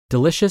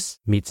Delicious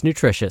meets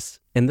nutritious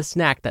in the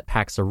snack that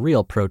packs a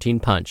real protein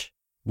punch.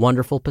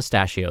 Wonderful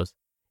Pistachios.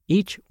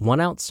 Each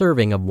 1-ounce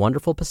serving of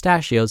Wonderful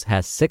Pistachios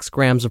has 6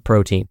 grams of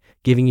protein,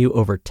 giving you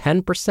over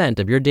 10%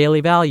 of your daily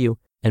value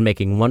and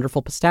making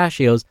Wonderful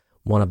Pistachios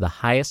one of the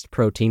highest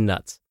protein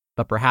nuts.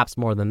 But perhaps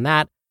more than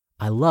that,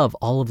 I love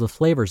all of the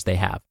flavors they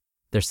have.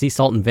 Their sea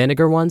salt and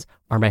vinegar ones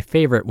are my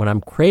favorite when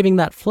I'm craving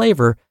that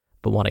flavor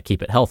but want to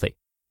keep it healthy.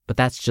 But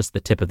that's just the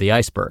tip of the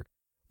iceberg.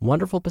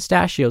 Wonderful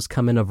Pistachios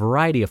come in a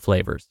variety of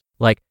flavors,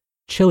 like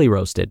chili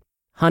roasted,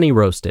 honey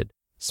roasted,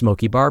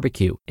 smoky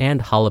barbecue,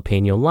 and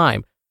jalapeno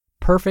lime,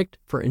 perfect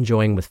for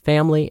enjoying with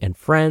family and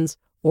friends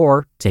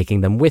or taking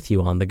them with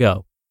you on the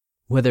go.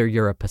 Whether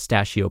you're a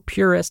pistachio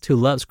purist who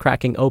loves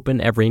cracking open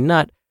every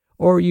nut,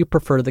 or you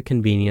prefer the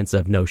convenience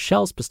of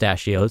no-shells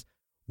pistachios,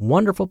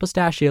 Wonderful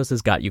Pistachios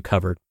has got you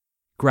covered.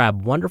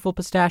 Grab Wonderful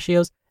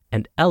Pistachios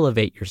and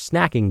elevate your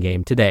snacking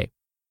game today.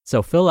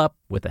 So fill up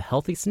with a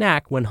healthy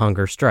snack when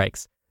hunger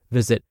strikes.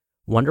 Visit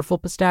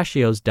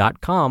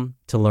wonderfulpistachios.com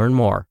to learn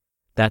more.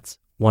 That's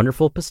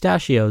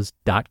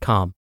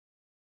wonderfulpistachios.com.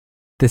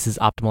 This is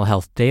Optimal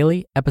Health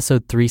Daily,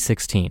 episode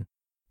 316,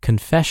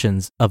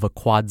 Confessions of a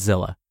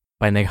Quadzilla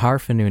by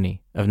Neghar Fonooni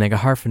of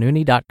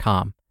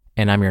negharfonooni.com,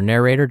 and I'm your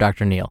narrator,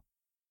 Dr. Neil.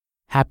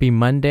 Happy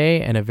Monday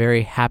and a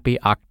very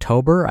happy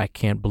October. I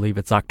can't believe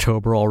it's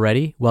October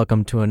already.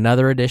 Welcome to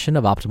another edition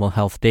of Optimal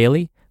Health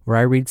Daily, where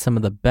I read some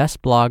of the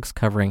best blogs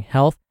covering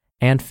health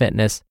and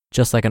fitness,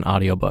 just like an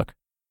audiobook.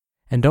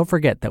 And don't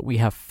forget that we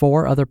have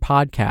 4 other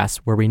podcasts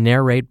where we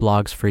narrate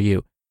blogs for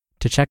you.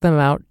 To check them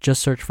out,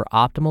 just search for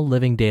Optimal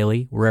Living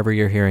Daily wherever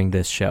you're hearing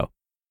this show.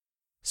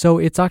 So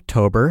it's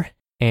October,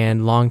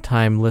 and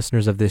longtime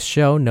listeners of this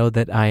show know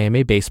that I am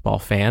a baseball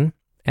fan,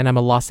 and I'm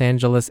a Los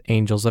Angeles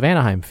Angels of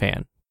Anaheim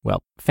fan.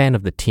 Well, fan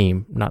of the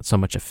team, not so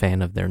much a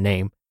fan of their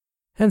name.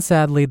 And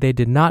sadly, they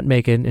did not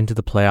make it into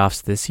the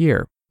playoffs this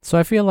year. So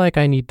I feel like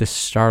I need to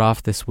start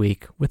off this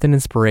week with an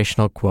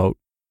inspirational quote,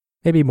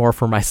 maybe more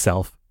for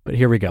myself, but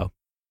here we go.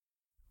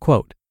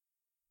 Quote,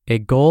 "A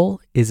goal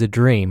is a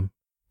dream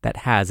that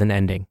has an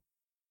ending."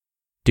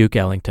 Duke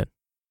Ellington.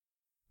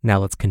 Now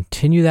let's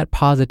continue that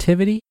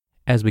positivity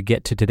as we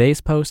get to today's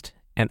post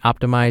and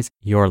optimize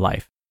your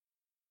life.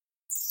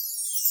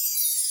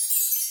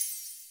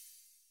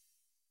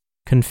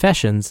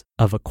 Confessions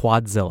of a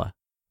Quadzilla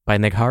by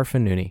Neghar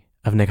Fonooni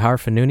of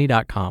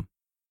negharfonooni.com.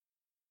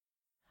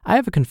 I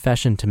have a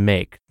confession to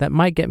make that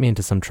might get me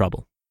into some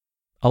trouble.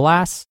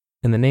 Alas,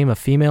 in the name of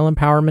female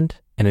empowerment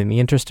and in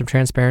the interest of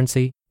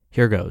transparency,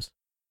 here goes.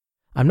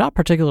 I'm not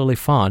particularly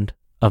fond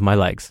of my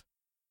legs.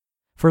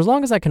 For as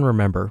long as I can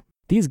remember,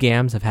 these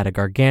gams have had a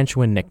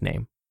gargantuan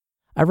nickname.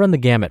 I run the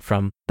gamut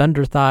from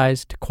thunder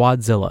thighs to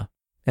Quadzilla,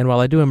 and while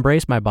I do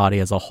embrace my body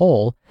as a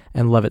whole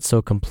and love it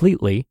so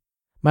completely,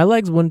 my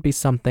legs wouldn't be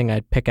something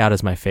I'd pick out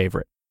as my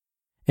favorite.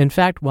 In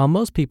fact, while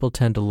most people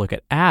tend to look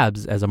at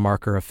abs as a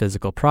marker of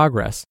physical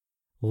progress,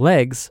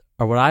 legs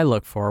are what I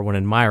look for when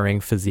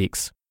admiring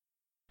physiques.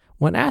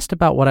 When asked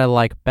about what I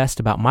like best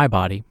about my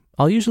body,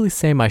 I'll usually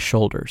say my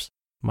shoulders.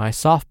 My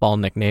softball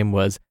nickname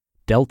was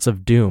Delts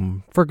of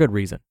Doom, for good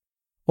reason.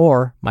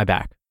 Or my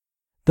back.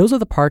 Those are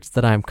the parts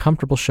that I am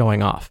comfortable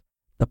showing off,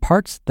 the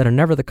parts that are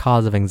never the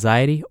cause of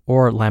anxiety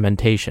or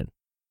lamentation.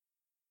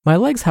 My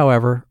legs,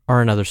 however,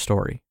 are another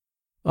story.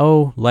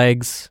 Oh,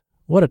 legs,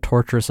 what a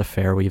torturous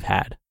affair we've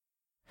had.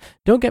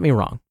 Don't get me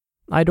wrong,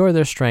 I adore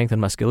their strength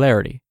and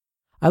muscularity.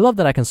 I love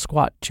that I can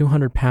squat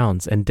 200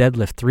 pounds and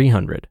deadlift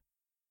 300.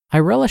 I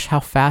relish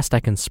how fast I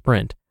can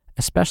sprint,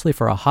 especially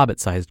for a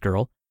hobbit-sized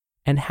girl,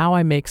 and how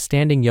I make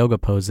standing yoga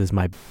poses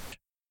my bitch.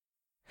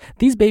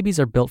 These babies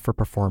are built for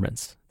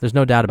performance, there's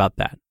no doubt about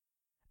that.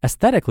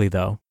 Aesthetically,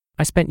 though,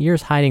 I spent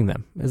years hiding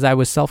them as I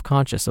was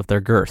self-conscious of their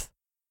girth.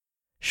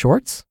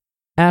 Shorts?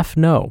 F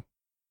no.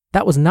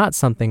 That was not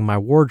something my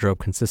wardrobe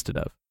consisted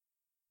of.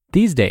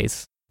 These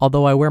days,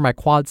 although I wear my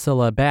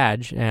Quadzilla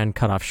badge and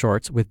cut-off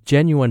shorts with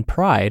genuine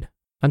pride,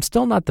 I'm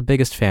still not the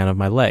biggest fan of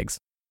my legs.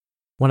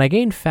 When I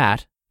gain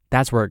fat,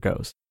 that's where it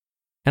goes.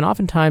 And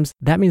oftentimes,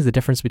 that means the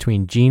difference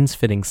between jeans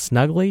fitting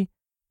snugly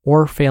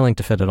or failing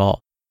to fit at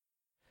all.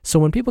 So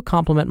when people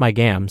compliment my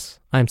gams,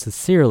 I'm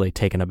sincerely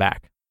taken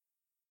aback.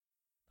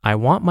 I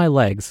want my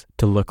legs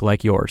to look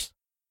like yours.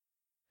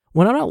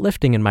 When I'm not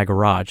lifting in my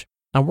garage,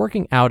 I'm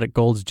working out at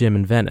Gold's Gym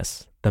in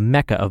Venice, the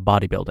mecca of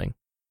bodybuilding.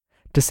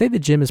 To say the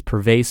gym is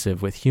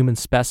pervasive with human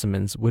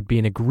specimens would be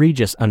an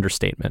egregious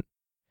understatement.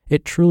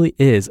 It truly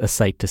is a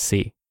sight to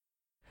see.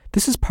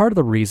 This is part of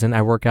the reason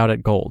I work out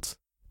at Gold's.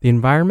 The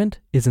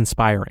environment is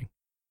inspiring.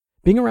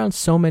 Being around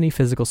so many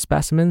physical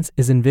specimens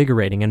is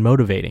invigorating and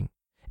motivating.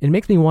 It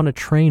makes me want to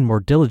train more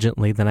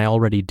diligently than I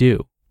already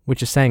do,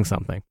 which is saying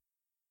something.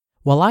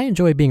 While I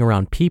enjoy being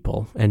around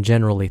people and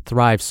generally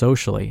thrive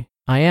socially,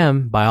 I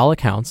am, by all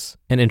accounts,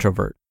 an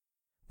introvert,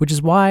 which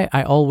is why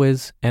I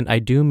always, and I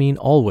do mean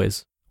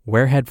always,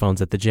 wear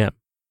headphones at the gym.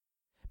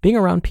 Being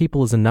around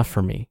people is enough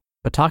for me,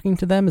 but talking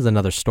to them is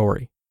another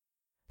story.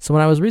 So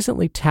when I was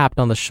recently tapped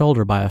on the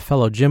shoulder by a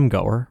fellow gym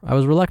goer, I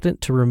was reluctant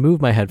to remove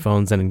my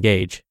headphones and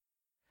engage.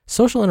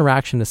 Social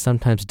interaction is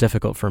sometimes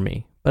difficult for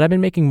me, but I've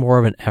been making more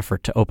of an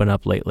effort to open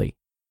up lately.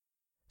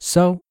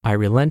 So I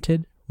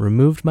relented,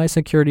 removed my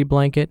security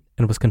blanket,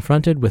 and was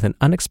confronted with an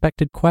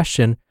unexpected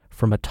question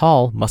from a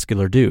tall,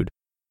 muscular dude.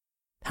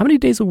 How many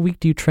days a week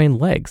do you train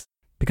legs?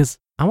 Because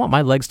I want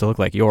my legs to look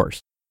like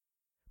yours.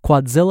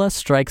 Quadzilla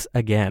strikes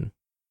again.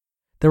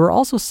 There were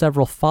also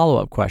several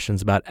follow-up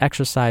questions about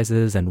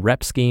exercises and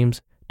rep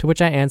schemes, to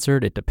which I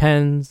answered, it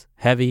depends,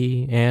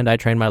 heavy, and I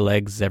train my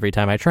legs every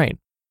time I train.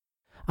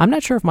 I'm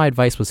not sure if my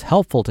advice was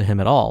helpful to him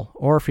at all,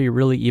 or if he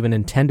really even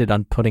intended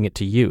on putting it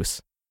to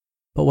use.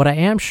 But what I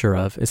am sure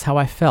of is how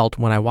I felt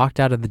when I walked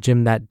out of the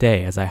gym that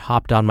day as I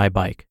hopped on my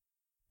bike.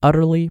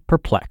 Utterly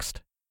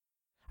perplexed.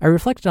 I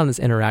reflected on this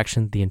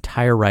interaction the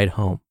entire ride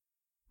home.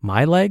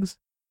 My legs?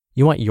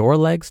 You want your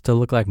legs to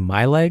look like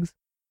my legs?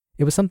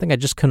 It was something I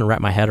just couldn't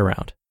wrap my head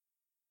around.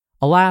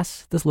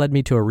 Alas, this led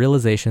me to a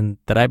realization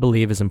that I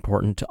believe is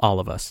important to all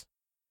of us.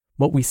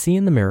 What we see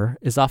in the mirror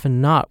is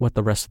often not what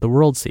the rest of the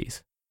world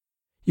sees.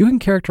 You can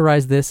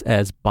characterize this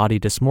as body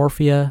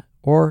dysmorphia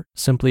or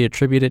simply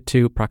attribute it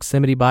to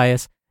proximity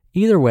bias.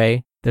 Either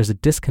way, there's a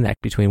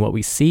disconnect between what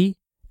we see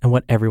and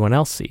what everyone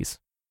else sees.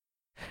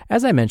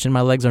 As I mentioned,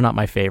 my legs are not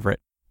my favorite,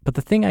 but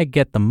the thing I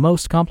get the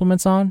most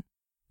compliments on,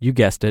 you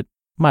guessed it,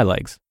 my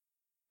legs.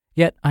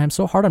 Yet I am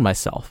so hard on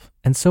myself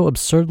and so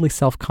absurdly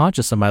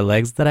self-conscious of my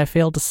legs that I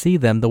fail to see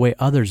them the way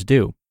others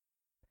do.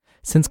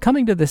 Since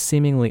coming to this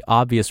seemingly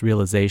obvious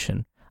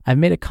realization, I've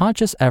made a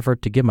conscious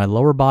effort to give my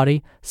lower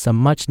body some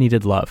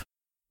much-needed love.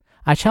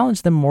 I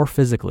challenge them more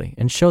physically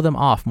and show them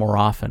off more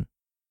often.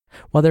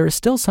 While there is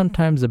still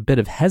sometimes a bit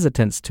of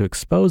hesitance to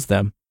expose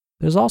them,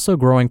 there's also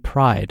growing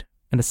pride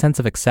and a sense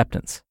of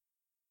acceptance.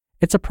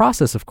 It's a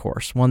process, of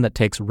course, one that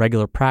takes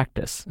regular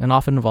practice and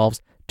often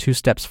involves 2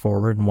 steps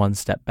forward and 1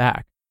 step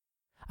back.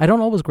 I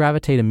don't always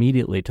gravitate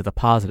immediately to the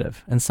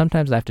positive, and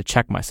sometimes I have to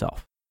check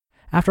myself.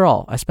 After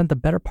all, I spent the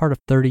better part of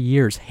 30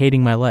 years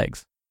hating my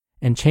legs,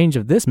 and change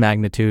of this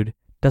magnitude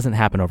doesn't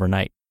happen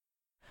overnight.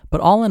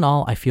 But all in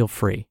all, I feel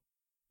free.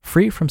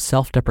 Free from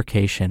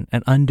self-deprecation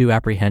and undue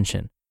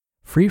apprehension.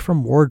 Free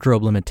from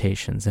wardrobe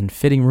limitations and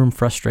fitting room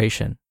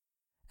frustration.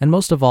 And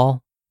most of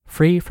all,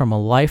 free from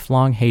a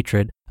lifelong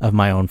hatred of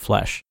my own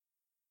flesh.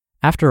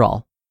 After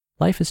all,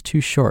 life is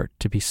too short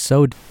to be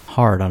so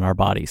hard on our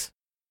bodies.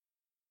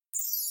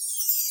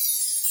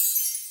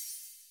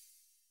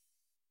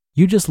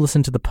 You just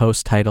listened to the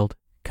post titled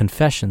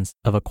Confessions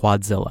of a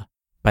Quadzilla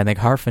by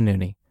Neghar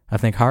Fonooni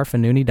of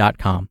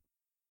negharfonooni.com.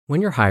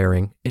 When you're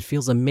hiring, it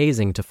feels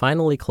amazing to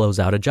finally close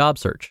out a job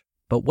search.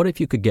 But what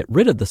if you could get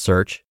rid of the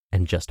search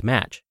and just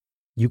match?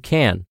 You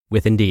can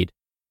with Indeed.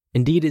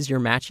 Indeed is your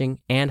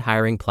matching and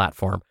hiring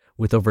platform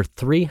with over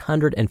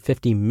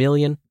 350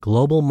 million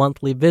global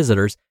monthly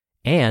visitors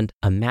and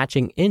a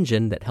matching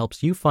engine that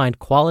helps you find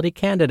quality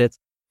candidates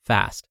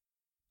fast.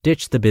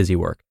 Ditch the busy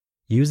work.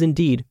 Use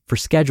Indeed for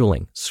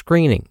scheduling,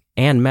 screening,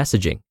 and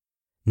messaging.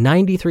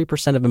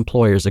 93% of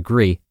employers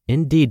agree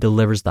Indeed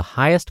delivers the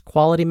highest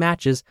quality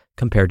matches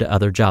compared to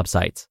other job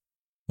sites.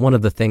 One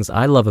of the things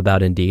I love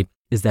about Indeed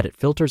is that it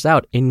filters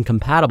out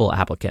incompatible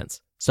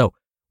applicants. So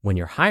when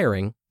you're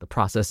hiring, the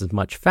process is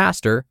much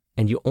faster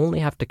and you only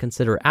have to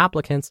consider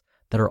applicants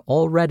that are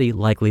already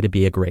likely to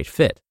be a great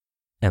fit.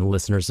 And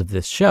listeners of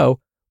this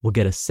show will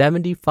get a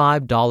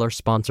 $75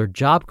 sponsored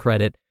job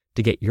credit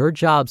to get your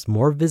jobs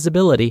more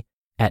visibility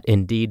at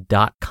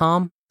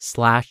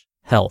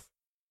Indeed.com/health.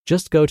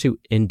 Just go to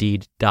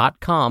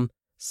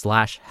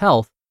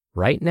Indeed.com/health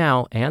right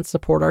now and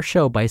support our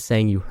show by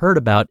saying you heard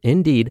about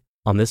Indeed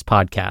on this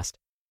podcast.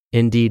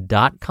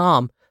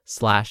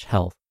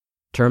 Indeed.com/health.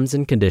 Terms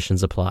and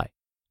conditions apply.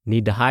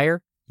 Need to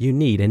hire? You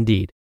need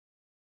Indeed.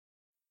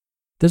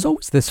 There's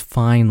always this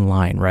fine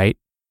line, right?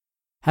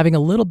 Having a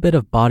little bit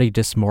of body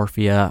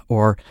dysmorphia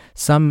or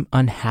some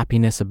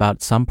unhappiness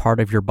about some part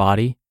of your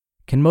body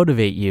can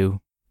motivate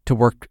you to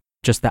work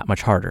just that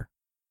much harder.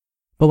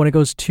 But when it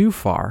goes too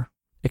far,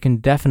 it can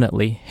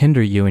definitely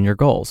hinder you in your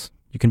goals.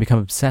 You can become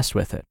obsessed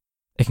with it.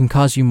 It can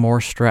cause you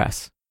more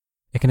stress.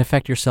 It can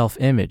affect your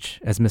self-image,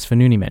 as Ms.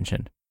 Fonooni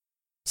mentioned.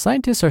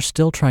 Scientists are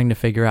still trying to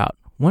figure out,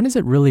 when is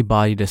it really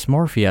body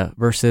dysmorphia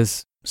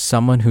versus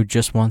someone who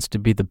just wants to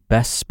be the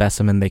best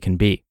specimen they can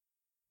be?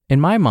 In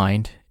my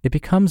mind, it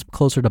becomes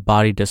closer to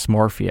body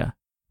dysmorphia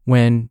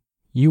when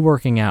you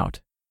working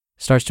out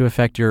starts to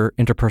affect your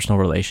interpersonal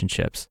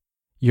relationships,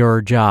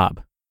 your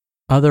job,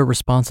 other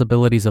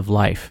responsibilities of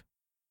life.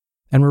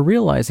 And we're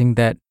realizing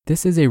that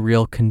this is a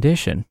real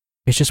condition.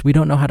 It's just we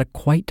don't know how to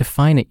quite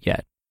define it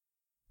yet.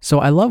 So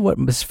I love what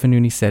Ms.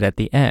 Fonooni said at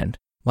the end.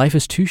 Life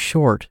is too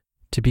short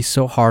to be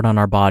so hard on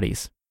our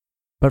bodies.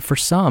 But for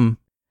some,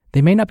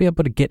 they may not be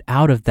able to get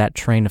out of that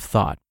train of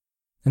thought.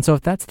 And so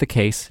if that's the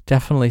case,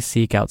 definitely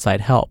seek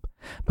outside help.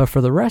 But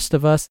for the rest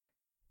of us,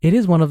 it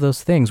is one of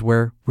those things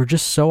where we're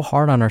just so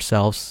hard on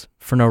ourselves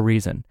for no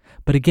reason.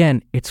 But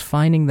again, it's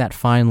finding that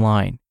fine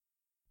line.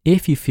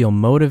 If you feel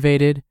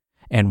motivated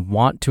and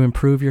want to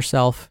improve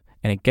yourself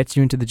and it gets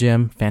you into the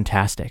gym,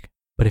 fantastic.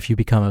 But if you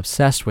become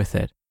obsessed with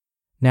it,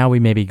 now we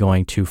may be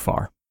going too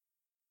far.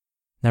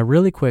 Now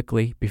really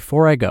quickly,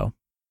 before I go,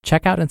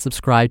 Check out and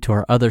subscribe to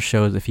our other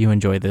shows if you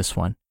enjoy this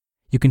one.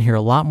 You can hear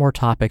a lot more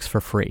topics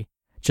for free.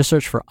 Just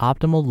search for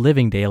Optimal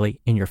Living Daily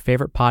in your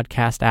favorite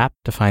podcast app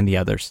to find the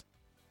others.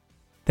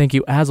 Thank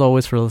you as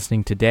always for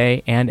listening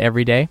today and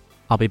every day.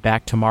 I'll be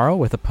back tomorrow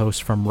with a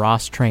post from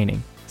Ross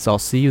Training, so I'll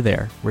see you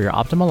there where your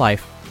optimal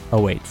life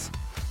awaits.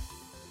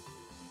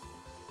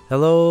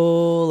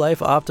 Hello, Life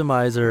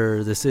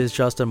Optimizer. This is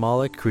Justin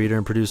Malik, creator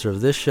and producer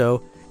of this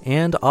show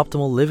and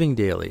Optimal Living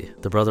Daily,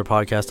 the brother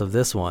podcast of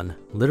this one.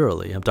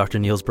 Literally, I'm Dr.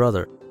 Neil's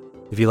brother.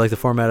 If you like the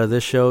format of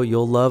this show,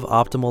 you'll love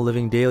Optimal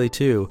Living Daily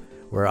too,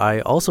 where I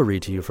also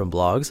read to you from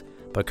blogs,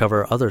 but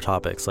cover other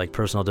topics like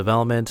personal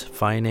development,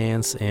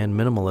 finance, and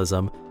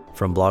minimalism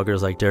from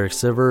bloggers like Derek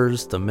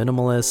Sivers, The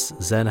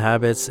Minimalists, Zen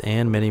Habits,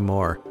 and many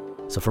more.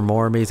 So for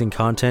more amazing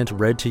content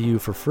read to you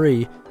for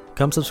free,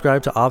 come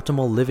subscribe to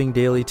Optimal Living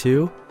Daily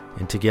too,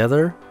 and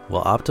together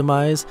we'll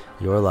optimize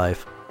your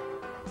life.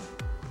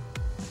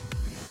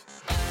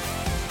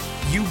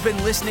 You've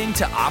been listening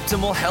to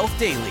Optimal Health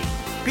Daily.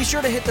 Be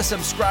sure to hit the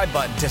subscribe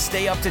button to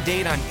stay up to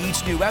date on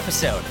each new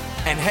episode,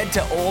 and head to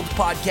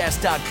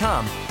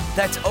oldpodcast.com.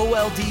 That's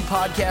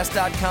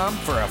oldpodcast.com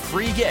for a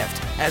free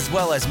gift, as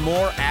well as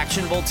more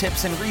actionable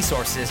tips and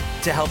resources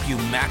to help you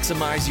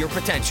maximize your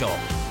potential.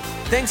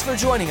 Thanks for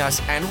joining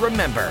us, and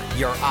remember,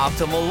 your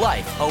optimal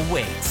life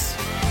awaits.